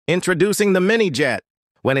Introducing the Minijet.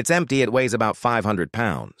 When it's empty, it weighs about 500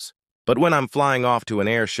 pounds. But when I'm flying off to an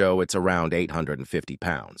air show, it's around 850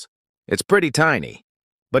 pounds. It's pretty tiny.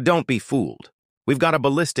 But don't be fooled. We've got a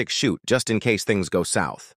ballistic chute just in case things go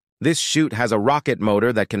south. This chute has a rocket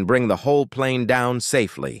motor that can bring the whole plane down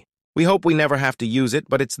safely. We hope we never have to use it,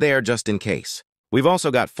 but it's there just in case. We've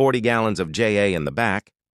also got 40 gallons of JA in the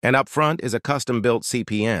back, and up front is a custom-built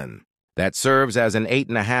CPN that serves as an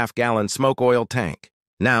 8.5-gallon smoke oil tank.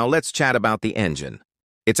 Now let's chat about the engine.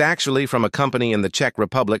 It's actually from a company in the Czech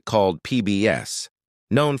Republic called PBS,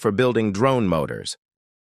 known for building drone motors.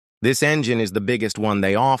 This engine is the biggest one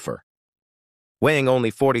they offer, weighing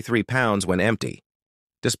only 43 pounds when empty.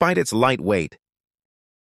 Despite its light weight,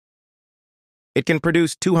 it can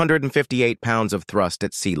produce 258 pounds of thrust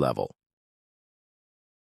at sea level.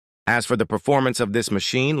 As for the performance of this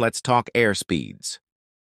machine, let's talk air speeds.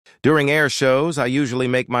 During air shows, I usually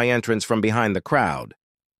make my entrance from behind the crowd,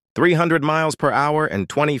 300 miles per hour and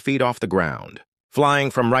 20 feet off the ground,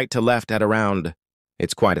 flying from right to left at around.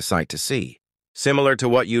 It's quite a sight to see, similar to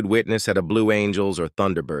what you'd witness at a Blue Angels or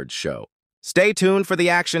Thunderbirds show. Stay tuned for the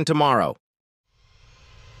action tomorrow.